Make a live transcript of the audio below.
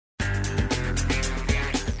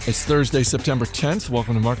It's Thursday, September 10th.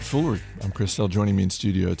 Welcome to Market Foolery. I'm Chris Sell. Joining me in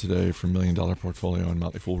studio today from $1 Million Portfolio and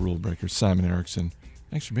Motley Fool Rule Breakers, Simon Erickson.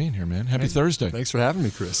 Thanks for being here, man. Happy Thursday. Thanks for having me,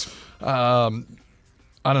 Chris. I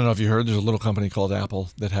don't know if you heard, there's a little company called Apple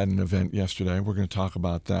that had an event yesterday. We're going to talk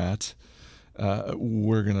about that.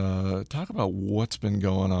 We're going to talk about what's been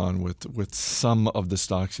going on with some of the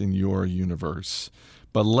stocks in your universe.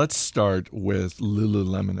 But let's start with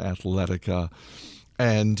Lululemon Athletica.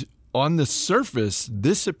 And on the surface,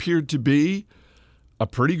 this appeared to be a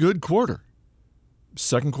pretty good quarter.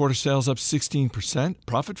 Second quarter sales up 16%.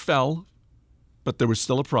 Profit fell, but there was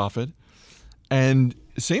still a profit. And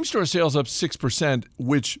same-store sales up 6%,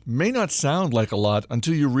 which may not sound like a lot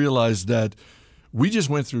until you realize that we just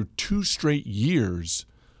went through 2 straight years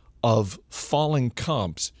of falling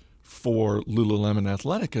comps for Lululemon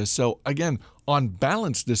Athletica. So, again, on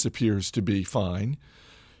balance, this appears to be fine.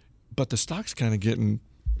 But the stock's kind of getting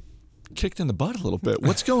kicked in the butt a little bit.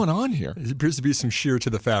 What's going on here? It appears to be some shear to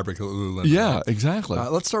the fabric of Lululemon. Yeah, exactly.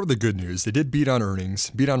 Let's start with the good news. They did beat on earnings,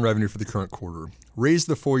 beat on revenue for the current quarter, raised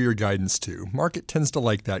the full-year guidance too. Market tends to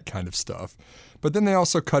like that kind of stuff. But then they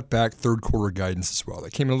also cut back third quarter guidance as well. They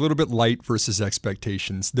came in a little bit light versus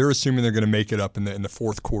expectations. They're assuming they're going to make it up in the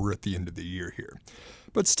fourth quarter at the end of the year here.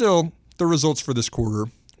 But still, the results for this quarter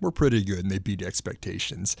were pretty good, and they beat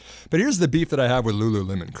expectations. But here's the beef that I have with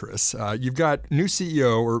Lululemon, Chris. You've got new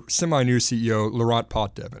CEO, or semi-new CEO, Laurent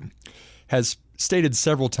Potdevin, has stated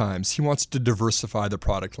several times he wants to diversify the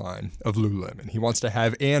product line of Lululemon. He wants to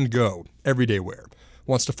have and go everyday wear,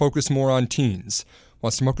 wants to focus more on teens,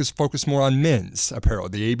 wants to focus more on men's apparel,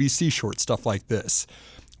 the ABC shorts, stuff like this.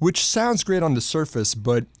 Which sounds great on the surface,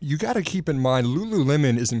 but you got to keep in mind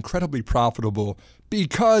Lululemon is incredibly profitable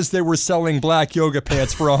because they were selling black yoga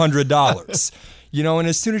pants for $100. And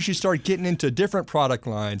as soon as you start getting into different product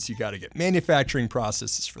lines, you got to get manufacturing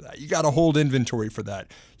processes for that. You got to hold inventory for that.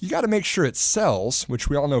 You got to make sure it sells, which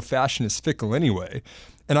we all know fashion is fickle anyway.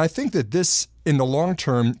 And I think that this, in the long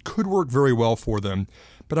term, could work very well for them.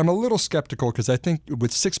 But I'm a little skeptical because I think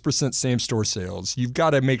with 6% same-store sales, you've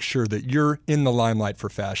got to make sure that you're in the limelight for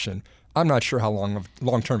fashion. I'm not sure how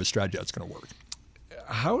long-term a strategy that's going to work.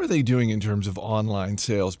 How are they doing in terms of online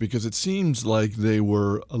sales? Because it seems like they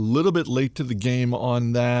were a little bit late to the game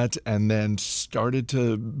on that and then started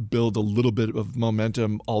to build a little bit of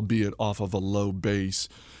momentum, albeit off of a low base.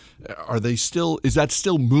 Is that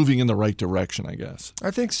still moving in the right direction, I guess?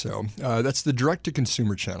 I think so. That's the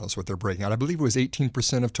direct-to-consumer channel is what they're breaking out. I believe it was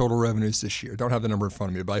 18% of total revenues this year. Don't have the number in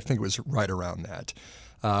front of me, but I think it was right around that.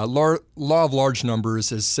 Law of large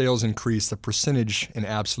numbers, as sales increase, the percentage in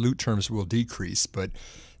absolute terms will decrease. But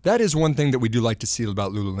that is one thing that we do like to see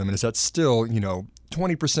about Lululemon is that still,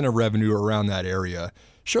 20% of revenue around that area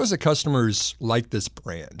shows that customers like this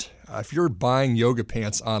brand. If you're buying yoga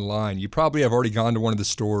pants online, you probably have already gone to one of the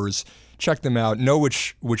stores, checked them out, know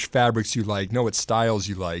which fabrics you like, know what styles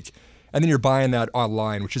you like, and then you're buying that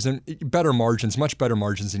online, which is in better margins, much better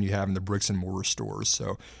margins than you have in the bricks and mortar stores.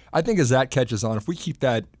 So I think as that catches on, if we keep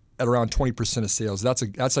that at around 20% of sales, that's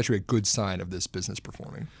actually a good sign of this business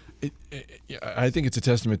performing. I think it's a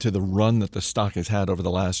testament to the run that the stock has had over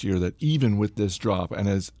the last year that even with this drop, and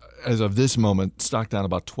as of this moment, stock down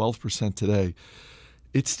about 12% today,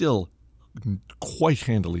 it's still quite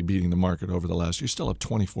handily beating the market over the last year, still up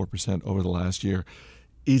 24% over the last year.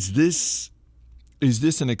 Is this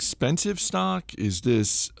an expensive stock? Is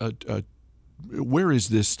this where is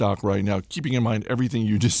this stock right now, keeping in mind everything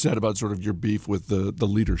you just said about sort of your beef with the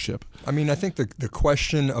leadership? I mean, I think the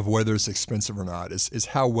question of whether it's expensive or not is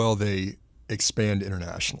how well they expand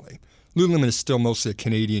internationally. Lululemon is still mostly a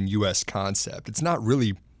Canadian-U.S. concept. It's not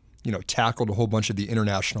really, tackled a whole bunch of the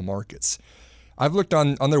international markets. I've looked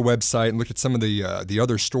on their website and looked at some of the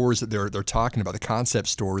other stores that they're talking about, the concept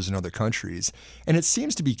stores in other countries, and it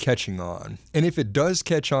seems to be catching on. And if it does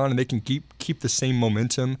catch on and they can keep the same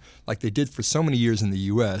momentum like they did for so many years in the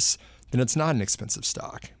U.S., then it's not an expensive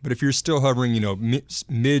stock. But if you're still hovering,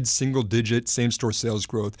 mid-single-digit same-store sales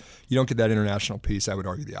growth, you don't get that international piece. I would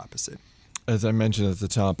argue the opposite. As I mentioned at the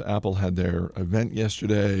top, Apple had their event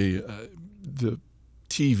yesterday. The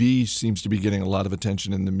TV seems to be getting a lot of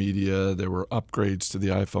attention in the media. There were upgrades to the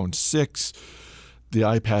iPhone 6, the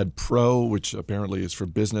iPad Pro, which apparently is for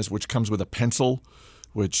business, which comes with a pencil,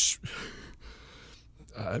 which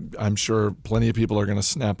I'm sure plenty of people are going to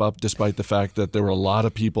snap up, despite the fact that there were a lot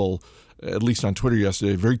of people, at least on Twitter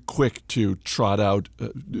yesterday, very quick to trot out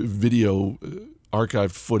video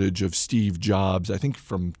archived footage of Steve Jobs, I think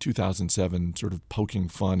from 2007, sort of poking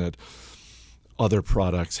fun at other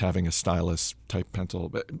products having a stylus-type pencil.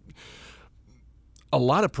 But a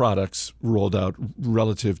lot of products rolled out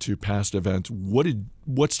relative to past events.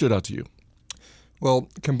 What stood out to you? Well,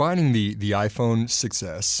 combining the iPhone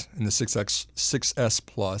 6S and the 6S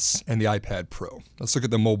Plus and the iPad Pro, let's look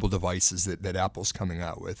at the mobile devices that Apple's coming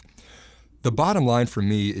out with. The bottom line for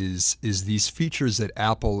me is these features that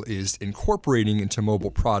Apple is incorporating into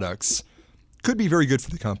mobile products could be very good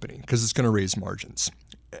for the company because it's going to raise margins.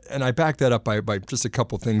 And I back that up by just a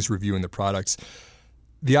couple things reviewing the products.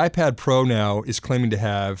 The iPad Pro now is claiming to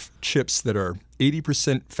have chips that are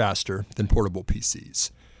 80% faster than portable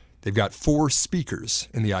PCs. They've got 4 speakers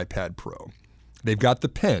in the iPad Pro. They've got the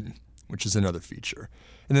pen, which is another feature.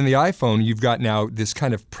 And then the iPhone, you've got now this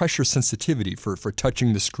kind of pressure sensitivity for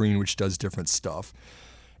touching the screen, which does different stuff.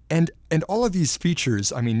 And all of these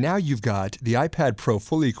features, I mean, now you've got the iPad Pro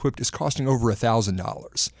fully equipped is costing over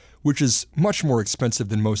 $1,000, which is much more expensive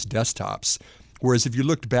than most desktops. Whereas if you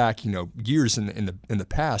looked back, years in the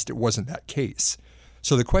past, it wasn't that case.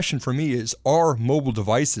 So the question for me is, are mobile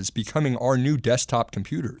devices becoming our new desktop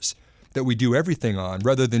computers that we do everything on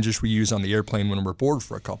rather than just we use on the airplane when we're bored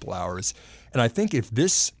for a couple hours? And I think if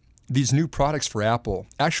these new products for Apple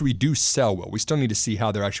actually do sell well, we still need to see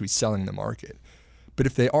how they're actually selling in the market. But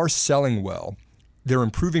if they are selling well, they're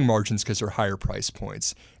improving margins because they're higher price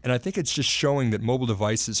points. And I think it's just showing that mobile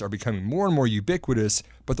devices are becoming more and more ubiquitous,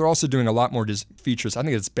 but they're also doing a lot more features. I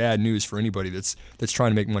think it's bad news for anybody that's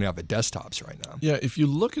trying to make money off of desktops right now. Yeah, if you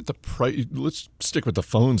look at the price, let's stick with the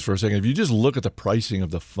phones for a second. If you just look at the pricing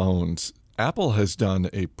of the phones, Apple has done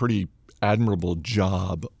a pretty admirable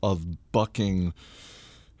job of bucking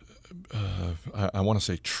I want to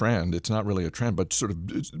say trend. It's not really a trend, but sort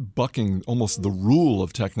of bucking almost the rule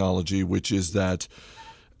of technology, which is that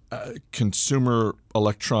consumer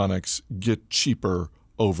electronics get cheaper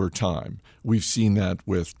over time. We've seen that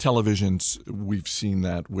with televisions. We've seen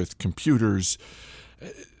that with computers.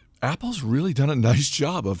 Apple's really done a nice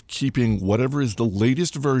job of keeping whatever is the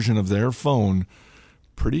latest version of their phone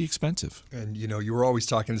pretty expensive. And, you were always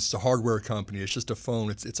talking, it's a hardware company. It's just a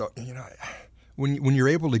phone. When you're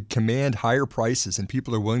able to command higher prices and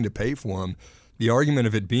people are willing to pay for them, the argument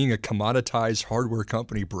of it being a commoditized hardware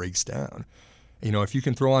company breaks down. If you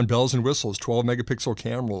can throw on bells and whistles, 12-megapixel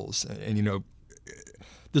cameras, and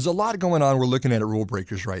there's a lot going on. We're looking at Rule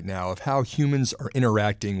Breakers right now of how humans are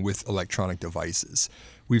interacting with electronic devices.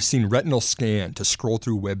 We've seen retinal scan to scroll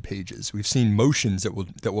through web pages. We've seen motions that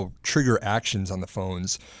will trigger actions on the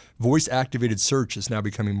phones. Voice-activated search is now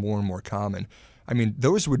becoming more and more common. I mean,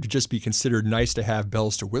 those would just be considered nice to have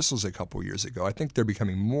bells to whistles a couple years ago. I think they're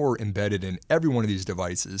becoming more embedded in every one of these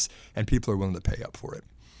devices, and people are willing to pay up for it.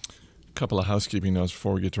 A couple of housekeeping notes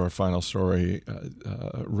before we get to our final story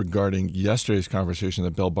regarding yesterday's conversation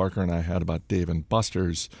that Bill Barker and I had about Dave &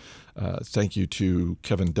 Buster's. Thank you to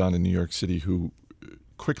Kevin Dunn in New York City, who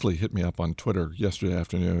quickly hit me up on Twitter yesterday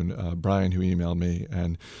afternoon, Brian, who emailed me,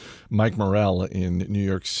 and Mike Morrell in New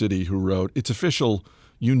York City, who wrote, "It's official.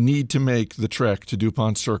 You need to make the trek to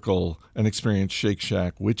DuPont Circle and experience Shake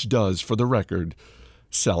Shack, which does, for the record,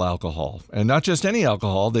 sell alcohol. And not just any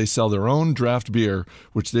alcohol. They sell their own draft beer,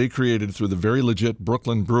 which they created through the very legit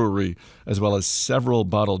Brooklyn Brewery, as well as several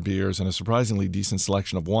bottled beers and a surprisingly decent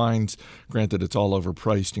selection of wines. Granted, it's all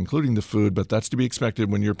overpriced, including the food, but that's to be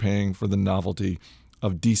expected when you're paying for the novelty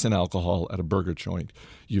of decent alcohol at a burger joint.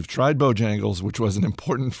 You've tried Bojangles, which was an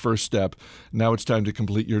important first step. Now it's time to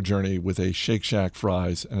complete your journey with a Shake Shack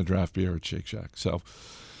fries and a draft beer at Shake Shack."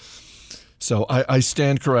 So I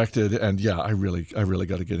stand corrected, and yeah, I really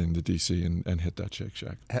got to get into D.C. and hit that Shake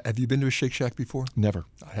Shack. Have you been to a Shake Shack before? Never.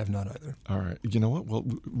 I have not either. All right. You know what? Well,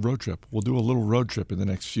 road trip. We'll do a little road trip in the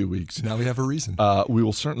next few weeks. Now we have a reason. We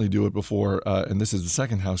will certainly do it before, and this is the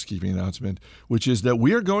second housekeeping announcement, which is that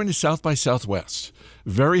we are going to South by Southwest.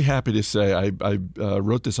 Very happy to say, I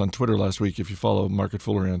wrote this on Twitter last week. If you follow Market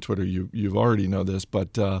Foolery on Twitter, you already know this,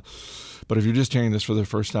 but if you're just hearing this for the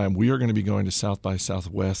first time, we are going to be going to South by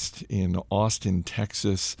Southwest in Austin,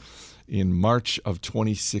 Texas in March of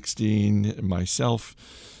 2016. Myself,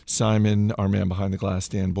 Simon, our man behind the glass,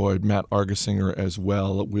 Dan Boyd, Matt Argesinger as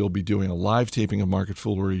well. We'll be doing a live taping of Market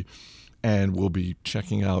Foolery, and we'll be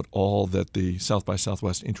checking out all that the South by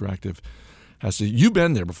Southwest Interactive has to. You've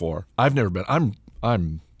been there before. I've never been.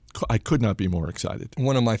 I could not be more excited.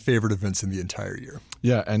 One of my favorite events in the entire year.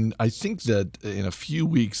 Yeah, and I think that in a few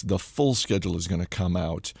weeks, the full schedule is going to come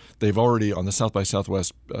out. They've already, on the South by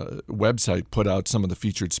Southwest website, put out some of the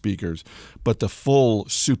featured speakers, but the full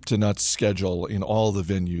soup to nuts schedule in all the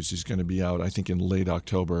venues is going to be out, I think, in late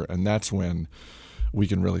October, and that's when we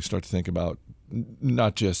can really start to think about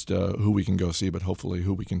not just who we can go see, but hopefully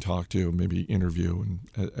who we can talk to, maybe interview,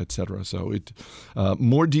 and et cetera. So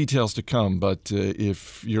more details to come, but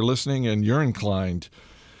if you're listening and you're inclined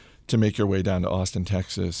to make your way down to Austin,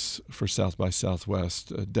 Texas for South by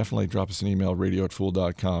Southwest, definitely drop us an email,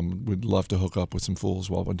 radio@fool.com. We'd love to hook up with some fools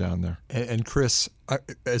while we're down there. And Chris,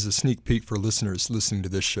 as a sneak peek for listeners listening to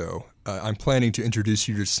this show, I'm planning to introduce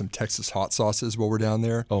you to some Texas hot sauces while we're down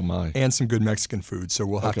there. Oh, my. And some good Mexican food. So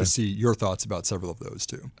we'll have to see your thoughts about several of those,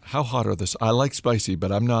 too. How hot are this? I like spicy,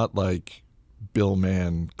 but I'm not like Bill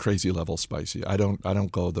Mann crazy level spicy. I don't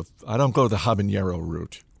go the habanero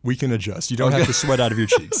route. We can adjust. You don't have to sweat out of your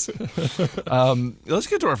cheeks. Let's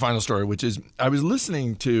get to our final story, which is I was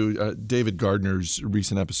listening to David Gardner's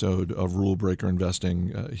recent episode of Rule Breaker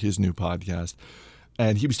Investing, his new podcast,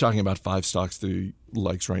 and he was talking about 5 stocks that he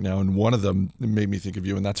likes right now, and one of them made me think of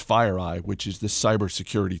you, and that's FireEye, which is this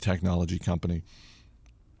cybersecurity technology company.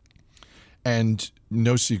 And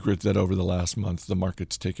no secret that over the last month, the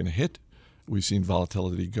market's taken a hit. We've seen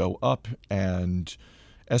volatility go up, and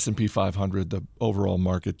S&P 500, the overall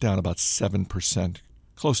market, down about 7%,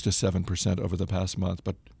 close to 7% over the past month.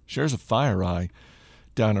 But shares of FireEye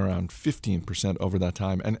down around 15% over that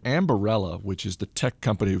time. And Ambarella, which is the tech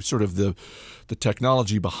company, sort of the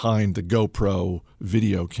technology behind the GoPro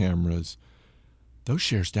video cameras, those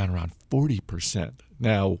shares down around 40%.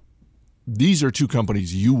 Now, these are 2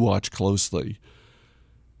 companies you watch closely.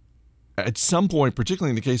 At some point,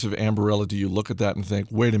 particularly in the case of Ambarella, do you look at that and think,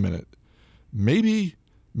 wait a minute, maybe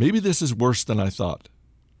this is worse than I thought?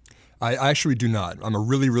 I actually do not. I'm a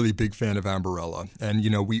really, really big fan of Ambarella. And,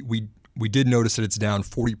 we did notice that it's down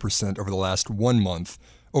 40% over the last 1 month.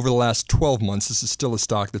 Over the last 12 months, this is still a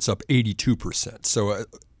stock that's up 82%. So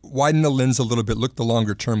widen the lens a little bit, look the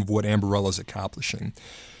longer term of what Ambarella is accomplishing.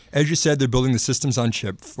 As you said, they're building the systems on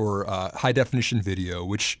chip for high-definition video,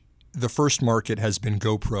 which the first market has been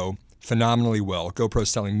GoPro phenomenally well. GoPro is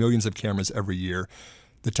selling millions of cameras every year.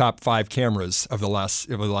 The top 5 cameras of the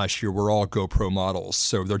last year were all GoPro models,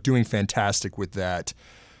 so they're doing fantastic with that.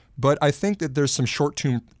 But I think that there's some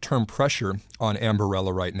short-term pressure on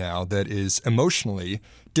Ambarella right now that is emotionally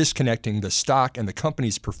disconnecting the stock and the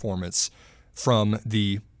company's performance from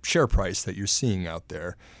the share price that you're seeing out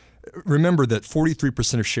there. Remember that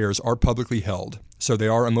 43% of shares are publicly held, so they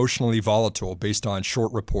are emotionally volatile based on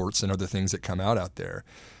short reports and other things that come out there.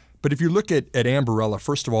 But if you look at Ambarella,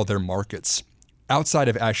 first of all, their markets, outside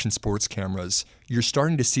of action sports cameras, you're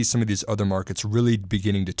starting to see some of these other markets really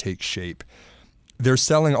beginning to take shape. They're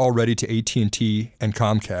selling already to AT&T and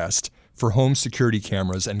Comcast for home security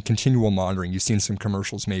cameras and continual monitoring. You've seen some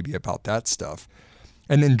commercials maybe about that stuff.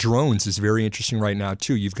 And then drones is very interesting right now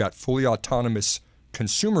too. You've got fully autonomous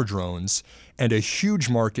consumer drones and a huge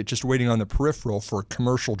market just waiting on the peripheral for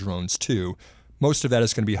commercial drones too. Most of that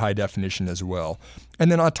is going to be high definition as well.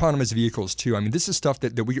 And then autonomous vehicles too. I mean, this is stuff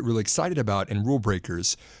that we get really excited about in Rule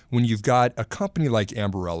Breakers when you've got a company like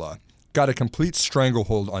Ambarella, got a complete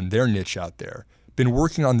stranglehold on their niche out there, been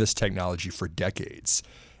working on this technology for decades.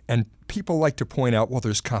 And people like to point out, well,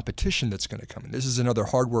 there's competition that's going to come in. This is another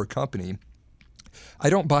hardware company. I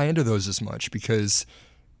don't buy into those as much because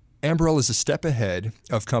Ambarella is a step ahead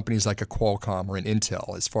of companies like a Qualcomm or an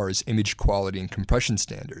Intel as far as image quality and compression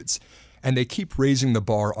standards. And they keep raising the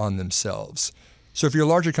bar on themselves. So if you're a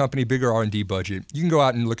larger company, bigger R&D budget, you can go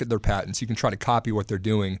out and look at their patents. You can try to copy what they're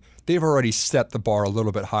doing. They've already set the bar a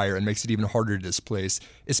little bit higher and makes it even harder to displace,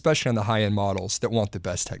 especially on the high-end models that want the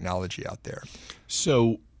best technology out there.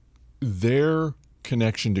 So their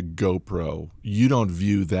connection to GoPro, you don't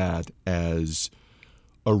view that as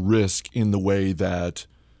a risk in the way that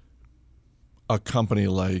a company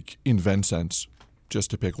like InvenSense,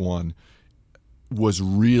 just to pick one, was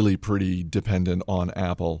really pretty dependent on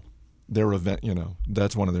Apple. Their event,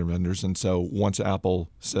 that's one of their vendors. And so once Apple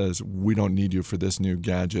says, we don't need you for this new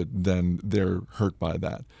gadget, then they're hurt by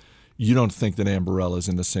that. You don't think that Ambarella is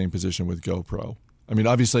in the same position with GoPro. I mean,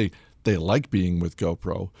 obviously, they like being with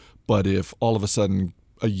GoPro, but if all of a sudden,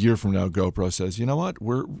 a year from now, GoPro says, you know what,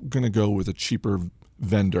 we're going to go with a cheaper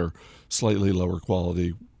vendor, slightly lower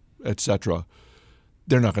quality, etc.,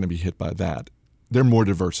 they're not going to be hit by that. They're more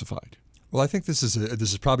diversified. Well, I think this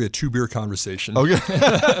is probably a 2-beer conversation. Okay.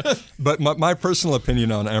 But my personal opinion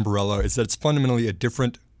on Ambarella is that it's fundamentally a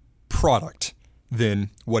different product than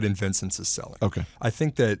what InvenSense is selling. Okay. I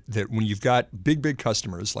think that when you've got big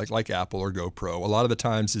customers like Apple or GoPro, a lot of the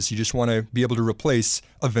times is you just want to be able to replace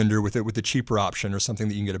a vendor with a cheaper option or something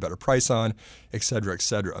that you can get a better price on, et cetera, et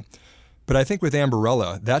cetera. But I think with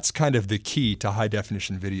Ambarella, that's kind of the key to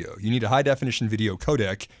high-definition video. You need a high-definition video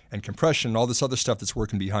codec and compression and all this other stuff that's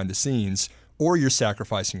working behind the scenes, or you're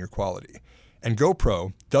sacrificing your quality. And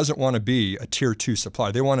GoPro doesn't want to be a Tier 2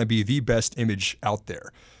 supplier. They want to be the best image out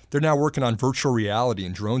there. They're now working on virtual reality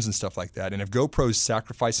and drones and stuff like that. And if GoPro's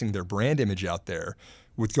sacrificing their brand image out there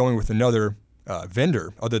with going with another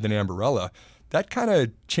vendor other than Ambarella, that kind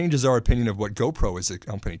of changes our opinion of what GoPro is a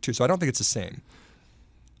company too. So I don't think it's the same.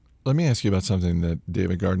 Let me ask you about something that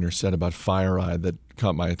David Gardner said about FireEye that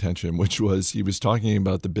caught my attention, which was he was talking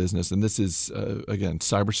about the business, and this is, again,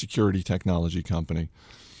 cybersecurity technology company.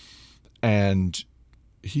 And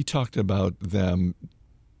he talked about them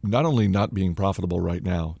not only not being profitable right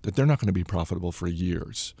now, that they're not going to be profitable for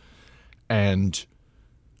years. And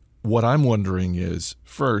what I'm wondering is,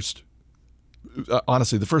 first,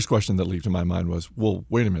 honestly, the first question that leaped in my mind was, well,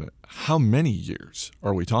 wait a minute, how many years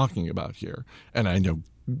are we talking about here? And I know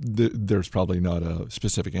there's probably not a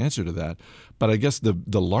specific answer to that, but I guess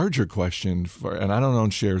the larger question, and I don't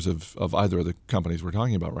own shares of either of the companies we're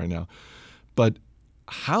talking about right now, but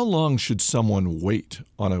how long should someone wait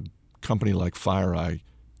on a company like FireEye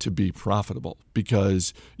to be profitable?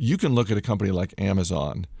 Because you can look at a company like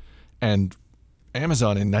Amazon, and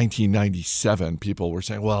Amazon in 1997, people were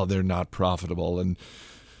saying, well, they're not profitable. And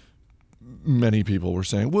many people were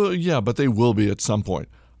saying, well, yeah, but they will be at some point.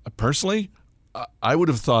 Personally, I would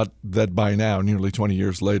have thought that by now, nearly 20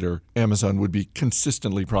 years later, Amazon would be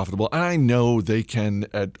consistently profitable. And I know they can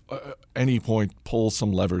at any point pull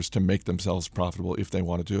some levers to make themselves profitable if they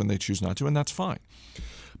want to, and they choose not to, and that's fine.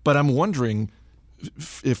 But I'm wondering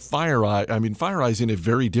if FireEye is in a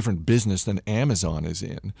very different business than Amazon is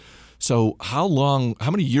in. So how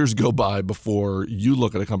many years go by before you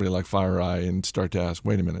look at a company like FireEye and start to ask,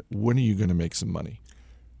 wait a minute, when are you going to make some money?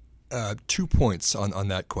 2 points on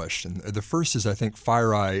that question. The first is I think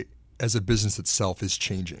FireEye as a business itself is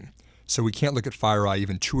changing. So we can't look at FireEye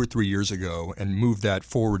even 2 or 3 years ago and move that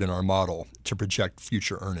forward in our model to project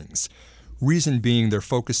future earnings. Reason being they're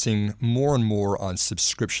focusing more and more on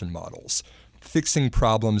subscription models, fixing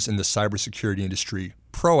problems in the cybersecurity industry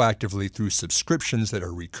proactively through subscriptions that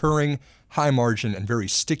are recurring, high margin, and very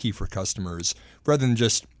sticky for customers, rather than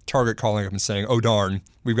just Target calling up and saying, oh darn,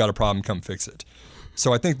 we've got a problem, come fix it.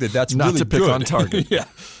 So I think that's not really to pick good. on Target. Yeah.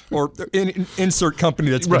 Or insert company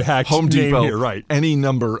that's been hacked. Home Depot, here, right. Any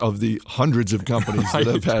number of the hundreds of companies that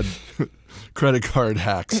have had credit card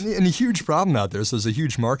hacks. And a huge problem out there, so there's a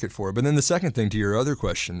huge market for it. But then the second thing to your other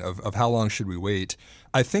question of how long should we wait,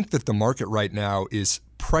 I think that the market right now is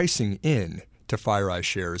pricing in to FireEye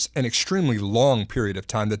shares an extremely long period of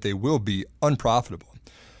time that they will be unprofitable.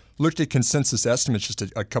 Looked at consensus estimates just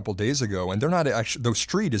a couple days ago, and they're not actually, the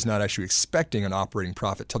street is not actually expecting an operating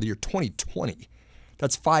profit till the year 2020.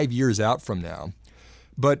 That's 5 years out from now.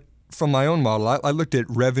 But from my own model, I looked at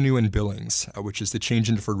revenue and billings, which is the change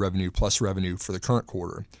in deferred revenue plus revenue for the current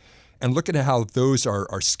quarter, and look at how those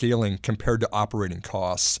are scaling compared to operating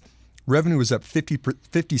costs. Revenue was up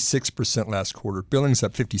 56% last quarter, billings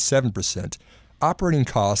up 57%, operating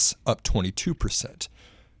costs up 22%.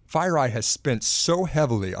 FireEye has spent so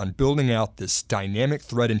heavily on building out this dynamic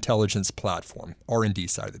threat intelligence platform, R&D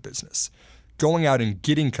side of the business, going out and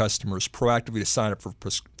getting customers proactively to sign up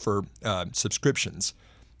for subscriptions,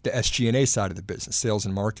 the SG&A side of the business, sales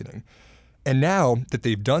and marketing. And now that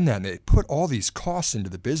they've done that and they put all these costs into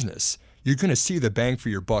the business, you're going to see the bang for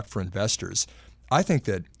your buck for investors. I think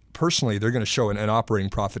that personally they're going to show an operating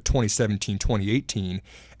profit 2017, 2018,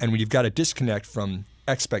 and when you've got a disconnect from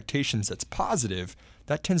expectations that's positive,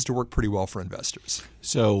 that tends to work pretty well for investors.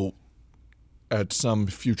 So at some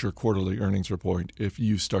future quarterly earnings report, if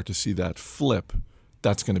you start to see that flip,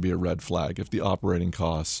 that's going to be a red flag if the operating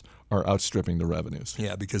costs are outstripping the revenues.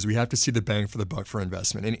 Yeah, because we have to see the bang for the buck for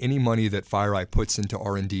investment. And any money that FireEye puts into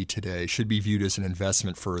R&D today should be viewed as an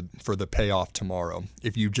investment for the payoff tomorrow.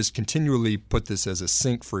 If you just continually put this as a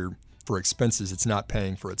sink for expenses, it's not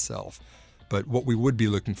paying for itself. But what we would be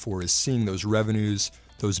looking for is seeing those revenues,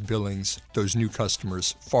 those billings, those new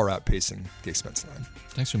customers far outpacing the expense line.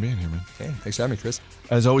 Thanks for being here, man. Okay, thanks for having me, Chris.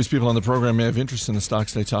 As always, people on the program may have interest in the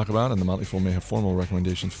stocks they talk about, and the Motley Fool may have formal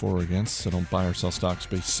recommendations for or against, so don't buy or sell stocks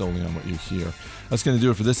based solely on what you hear. That's going to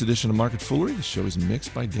do it for this edition of Market Foolery. The show is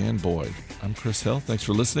mixed by Dan Boyd. I'm Chris Hill. Thanks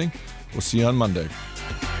for listening. We'll see you on Monday.